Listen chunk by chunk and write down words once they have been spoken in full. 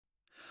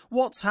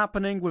What's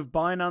happening with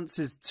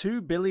Binance's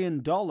 $2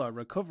 billion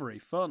recovery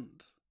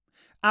fund?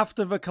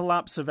 After the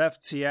collapse of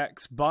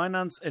FTX,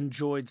 Binance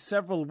enjoyed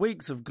several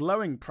weeks of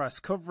glowing press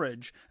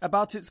coverage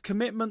about its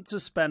commitment to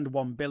spend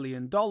 $1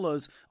 billion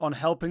on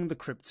helping the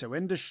crypto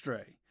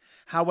industry.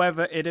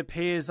 However, it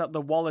appears that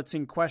the wallet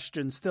in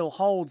question still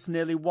holds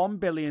nearly $1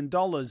 billion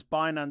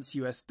Binance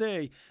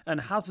USD and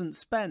hasn't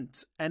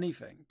spent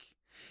anything.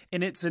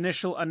 In its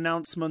initial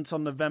announcement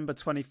on November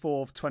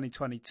 24,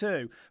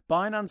 2022,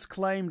 Binance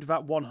claimed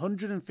that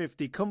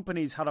 150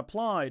 companies had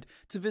applied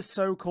to this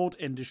so-called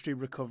Industry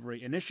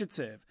Recovery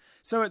Initiative,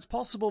 so it's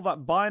possible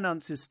that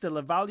Binance is still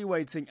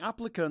evaluating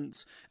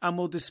applicants and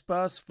will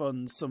disburse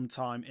funds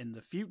sometime in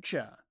the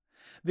future.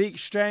 The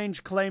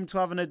exchange claimed to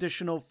have an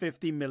additional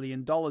 $50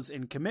 million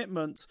in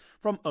commitments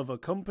from other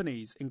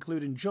companies,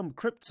 including Jump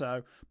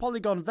Crypto,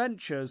 Polygon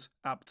Ventures,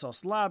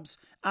 Aptos Labs,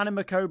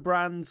 Animico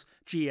Brands,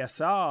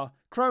 GSR,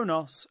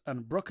 Kronos,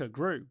 and Brooker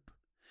Group.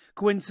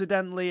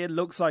 Coincidentally, it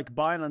looks like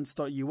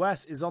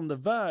Binance.us is on the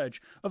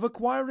verge of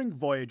acquiring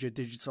Voyager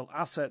Digital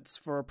Assets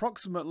for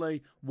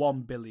approximately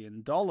 $1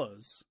 billion.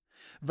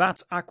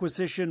 That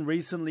acquisition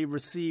recently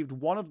received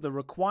one of the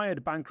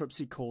required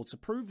bankruptcy court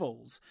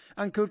approvals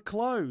and could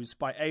close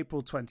by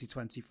April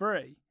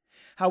 2023.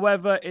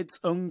 However, it's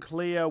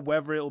unclear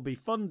whether it will be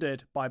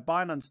funded by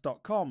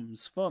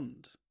Binance.com's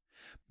fund.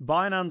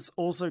 Binance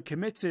also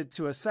committed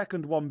to a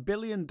second $1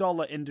 billion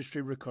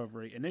Industry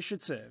Recovery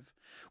Initiative.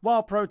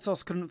 While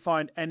Protos couldn't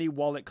find any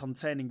wallet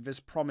containing this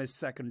promised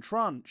second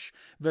tranche,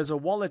 there's a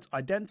wallet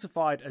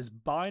identified as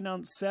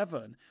Binance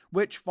 7,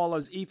 which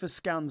follows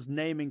Etherscan's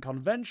naming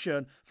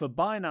convention for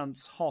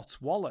Binance Hot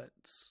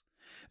Wallets.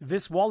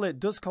 This wallet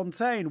does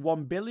contain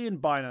 1 billion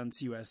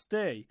Binance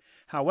USD.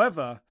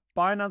 However,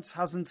 Binance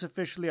hasn't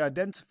officially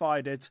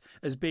identified it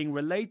as being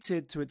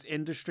related to its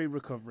Industry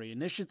Recovery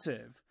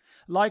Initiative.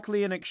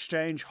 Likely an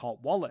exchange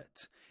hot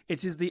wallet,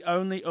 it is the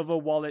only other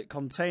wallet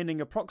containing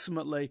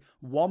approximately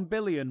 1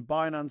 billion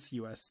Binance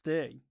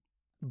USD.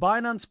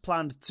 Binance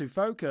planned to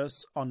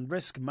focus on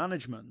risk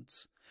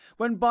management.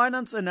 When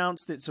Binance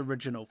announced its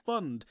original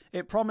fund,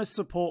 it promised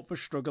support for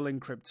struggling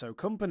crypto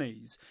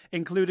companies,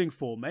 including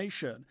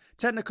formation,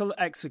 technical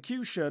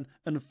execution,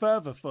 and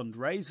further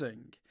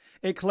fundraising.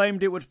 It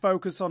claimed it would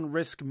focus on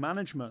risk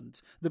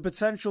management, the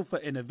potential for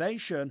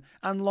innovation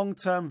and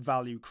long-term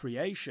value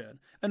creation,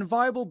 and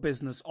viable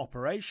business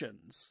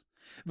operations.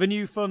 The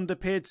new fund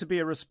appeared to be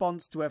a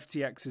response to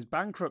FTX's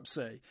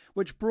bankruptcy,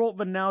 which brought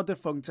the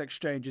now-defunct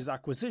exchange's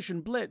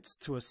acquisition blitz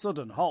to a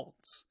sudden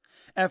halt.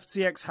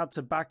 FTX had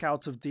to back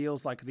out of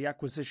deals like the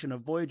acquisition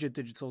of Voyager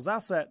Digital's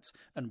assets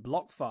and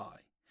BlockFi.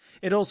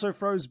 It also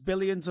froze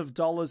billions of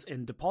dollars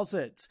in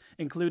deposits,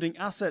 including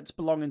assets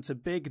belonging to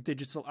big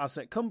digital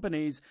asset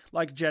companies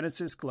like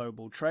Genesis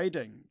Global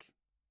Trading.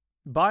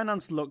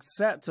 Binance looks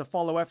set to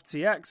follow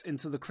FTX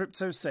into the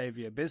crypto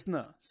savior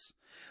business.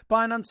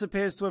 Binance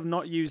appears to have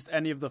not used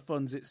any of the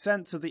funds it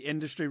sent to the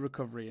Industry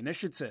Recovery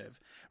Initiative,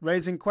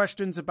 raising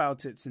questions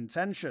about its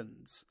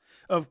intentions.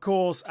 Of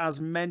course, as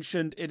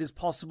mentioned, it is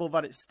possible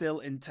that it still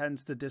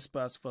intends to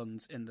disburse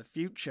funds in the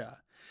future.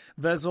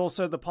 There's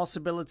also the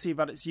possibility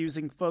that it's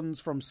using funds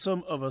from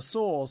some other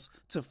source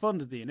to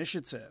fund the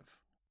initiative.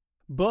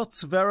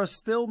 But there are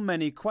still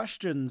many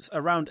questions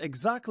around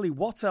exactly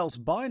what else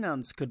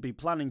Binance could be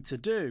planning to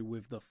do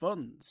with the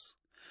funds.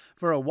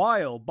 For a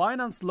while,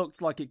 Binance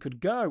looked like it could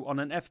go on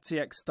an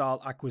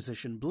FTX-style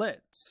acquisition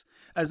blitz.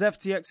 As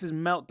FTX's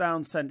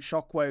meltdown sent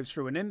shockwaves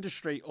through an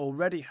industry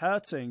already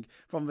hurting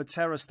from the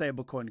Terra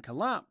stablecoin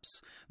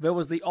collapse, there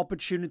was the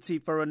opportunity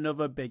for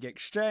another big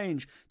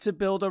exchange to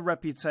build a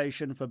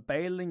reputation for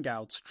bailing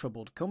out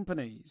troubled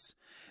companies.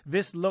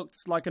 This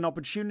looked like an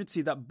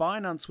opportunity that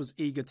Binance was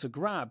eager to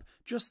grab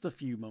just a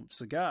few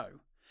months ago.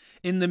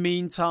 In the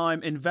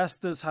meantime,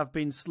 investors have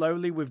been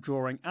slowly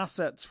withdrawing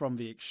assets from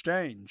the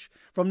exchange.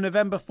 From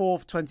November 4,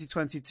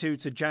 2022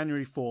 to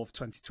January 4,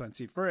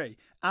 2023,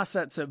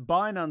 assets at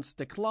Binance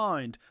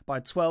declined by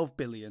 $12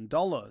 billion.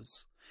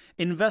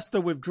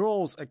 Investor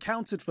withdrawals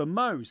accounted for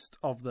most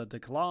of the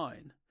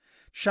decline.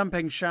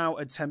 Champeng Xiao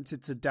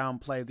attempted to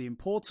downplay the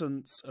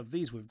importance of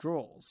these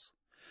withdrawals.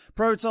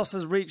 Protos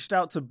has reached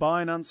out to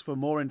Binance for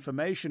more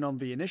information on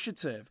the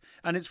initiative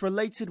and its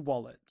related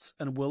wallets,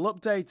 and will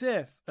update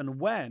if and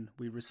when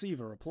we receive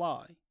a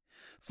reply.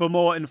 For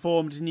more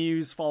informed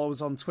news, follow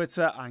us on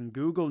Twitter and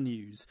Google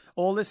News,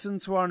 or listen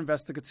to our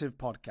investigative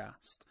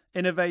podcast,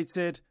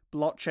 Innovated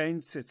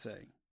Blockchain City.